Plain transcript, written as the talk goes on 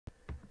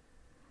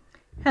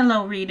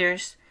Hello,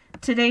 readers.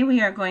 Today we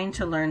are going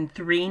to learn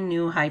 3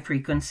 new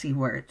high-frequency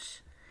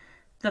words.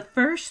 The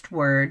first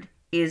word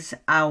is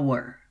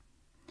our.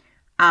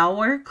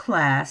 Our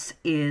class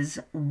is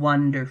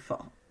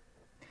wonderful.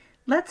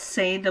 Let's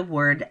say the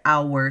word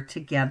our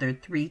together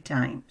 3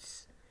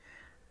 times.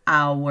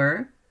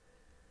 Our,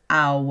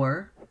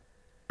 our,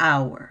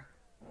 our.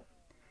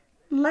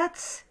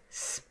 Let's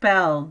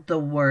spell the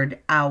word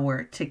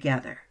our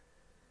together.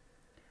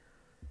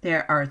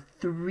 There are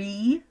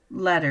 3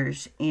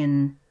 letters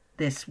in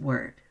this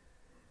word.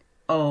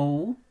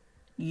 O-U-R.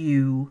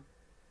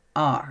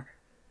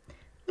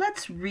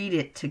 Let's read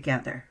it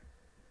together.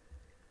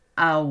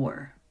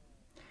 Our.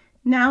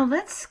 Now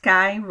let's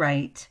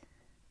skywrite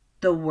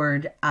the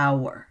word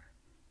our.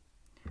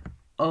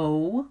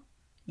 O-U-R.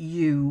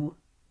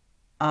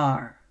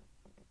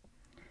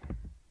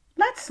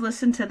 Let's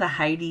listen to the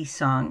Heidi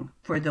song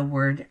for the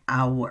word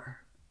our.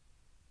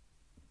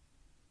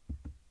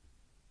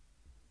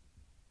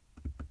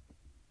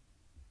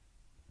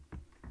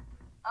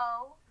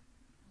 O-U-R,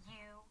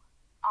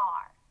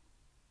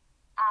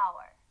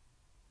 our.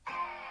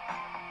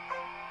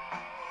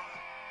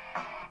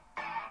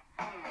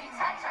 We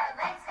touch our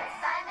legs 'cause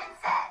Simon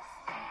says.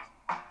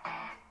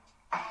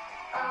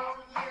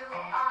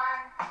 O-U-R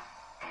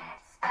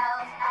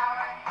spells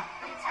our.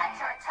 We touch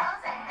our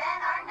toes and then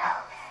our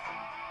nose.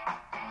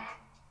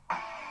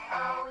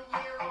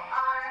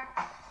 O-U-R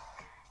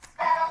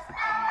spells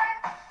our.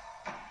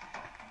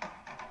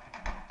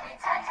 We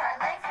touch our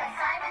legs 'cause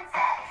Simon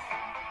says.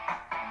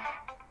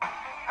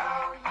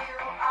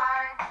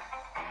 O-U-R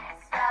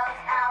spells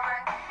our.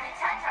 We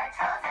touch our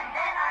toes and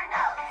then our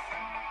nose.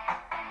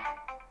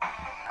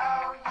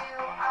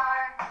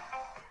 O-U-R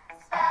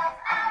spells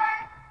our.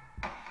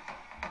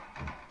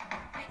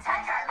 We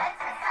touch our legs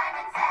 'cause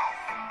Simon says.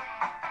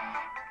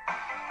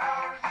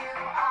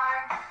 O-U-R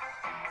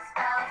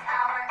spells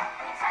our.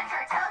 We touch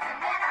our toes and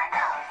then our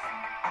nose.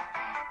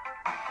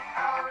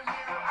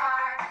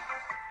 O-U-R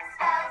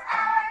spells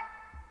our.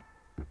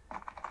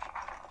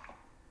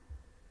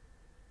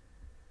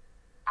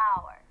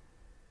 Our.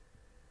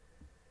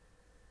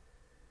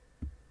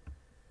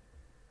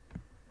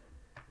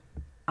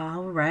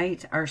 All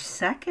right, our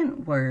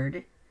second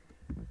word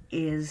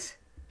is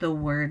the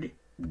word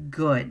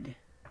good.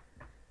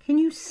 Can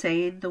you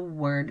say the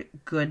word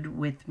good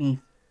with me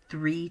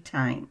 3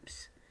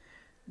 times?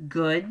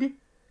 Good,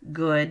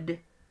 good,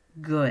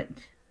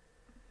 good.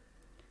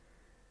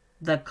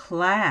 The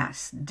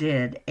class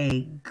did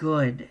a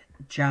good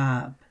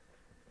job.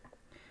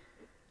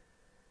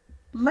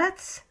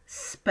 Let's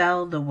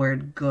spell the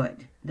word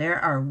good. There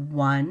are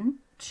 1,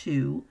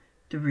 2,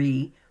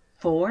 3,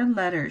 4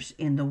 letters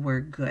in the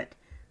word good.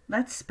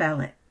 Let's spell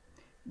it.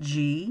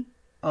 G-O-O-D.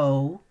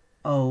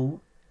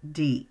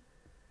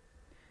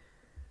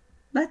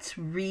 Let's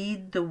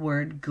read the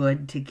word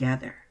good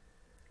together.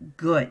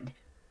 Good.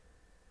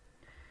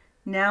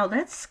 Now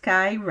let's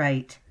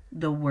skywrite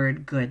the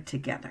word good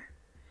together.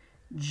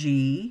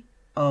 G-O-O-D.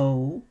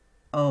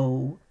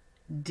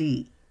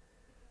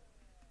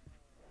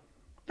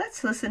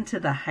 Let's listen to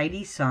the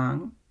Heidi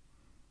song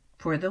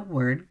for the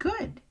word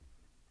good.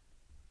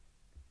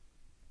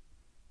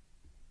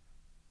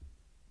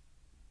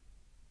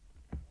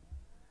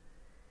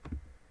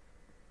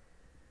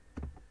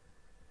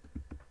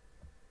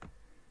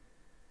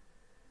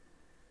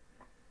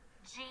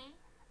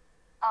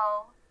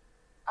 G-O-O-D.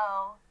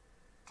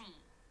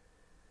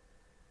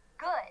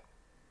 Good.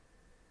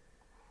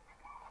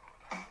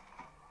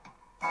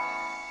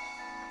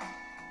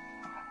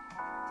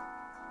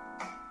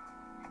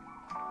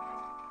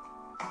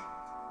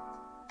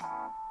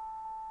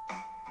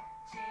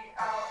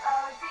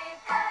 G-O-O-D,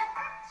 good.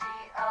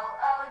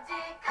 G-O-O-D,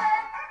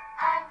 good.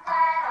 I'm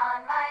flat on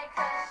my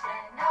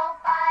cushion. No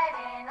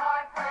fighting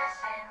or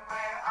pushing.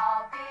 We're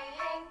all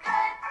being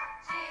good.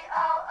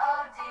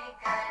 G-O-O-D,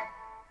 good.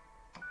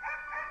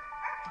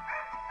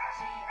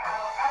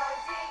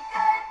 G-O-O-D,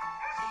 good.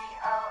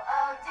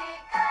 G-O-O-D,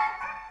 good.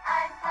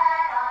 I'm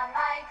flat on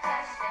my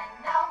cushion.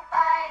 No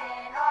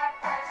fighting or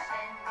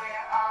pushing.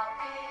 We're all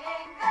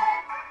being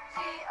good.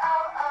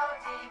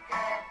 G-O-O-D,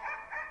 good.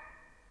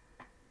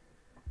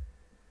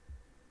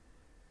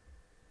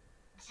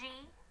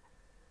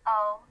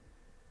 G-O-O-D.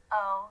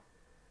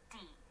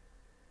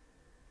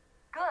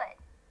 Good.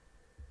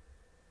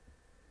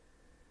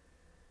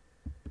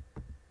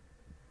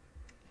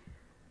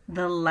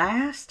 The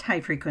last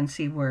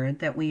high-frequency word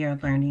that we are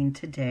learning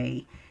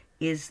today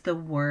is the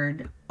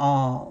word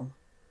all.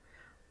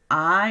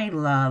 I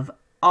love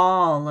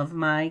all of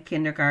my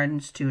kindergarten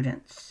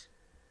students.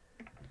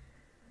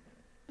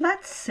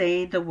 Let's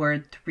say the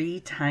word 3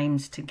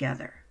 times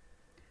together.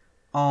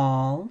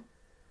 All,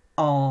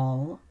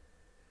 all,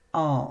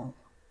 all.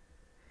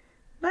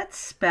 Let's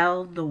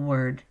spell the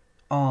word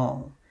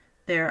all.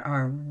 There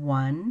are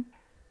 1,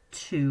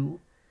 2,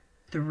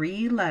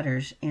 3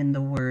 letters in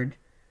the word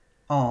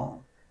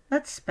all.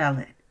 Let's spell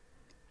it.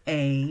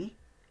 A-L-L.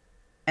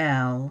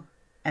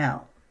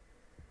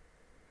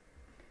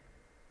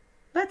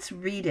 Let's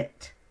read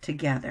it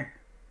together.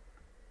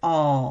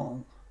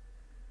 All.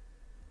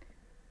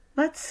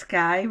 Let's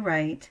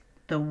skywrite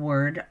the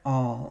word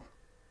all.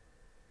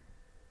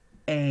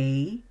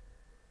 A-L-L.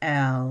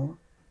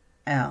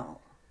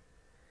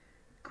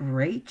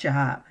 Great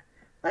job.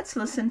 Let's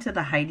listen to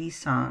the Heidi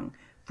song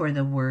for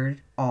the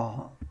word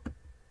all.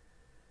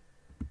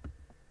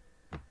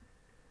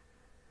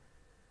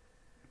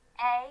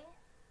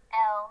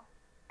 A-L-L.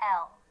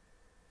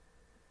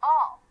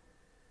 All.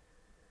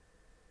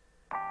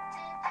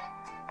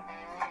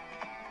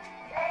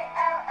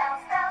 A-L-L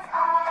spells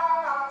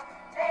all.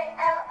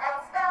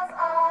 A-L-L spells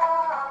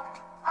all.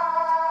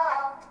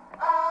 All,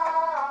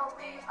 all,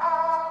 we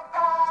all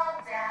fall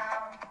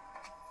down.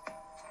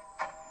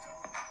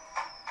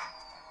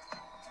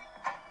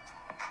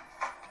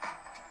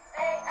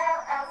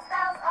 A-L-L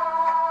spells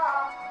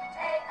all.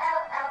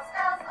 A-L-L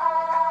spells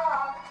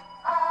all.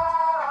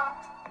 All,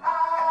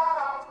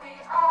 all, we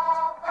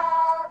all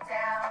fall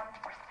down.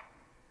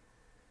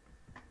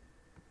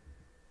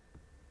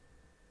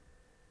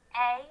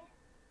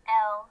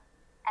 A-L-L.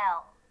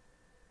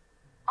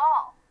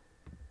 All.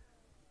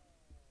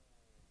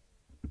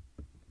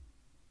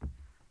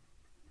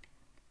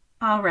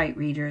 All right,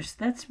 readers,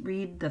 let's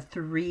read the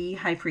 3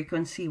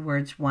 high-frequency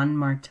words one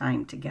more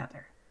time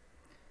together.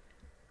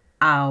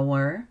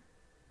 Our,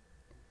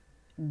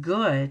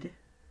 good,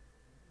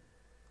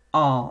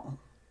 all.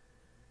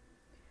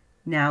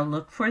 Now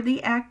look for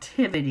the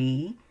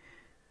activity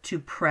to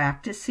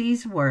practice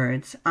these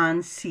words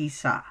on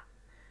Seesaw.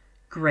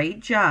 Great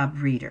job,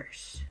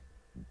 readers.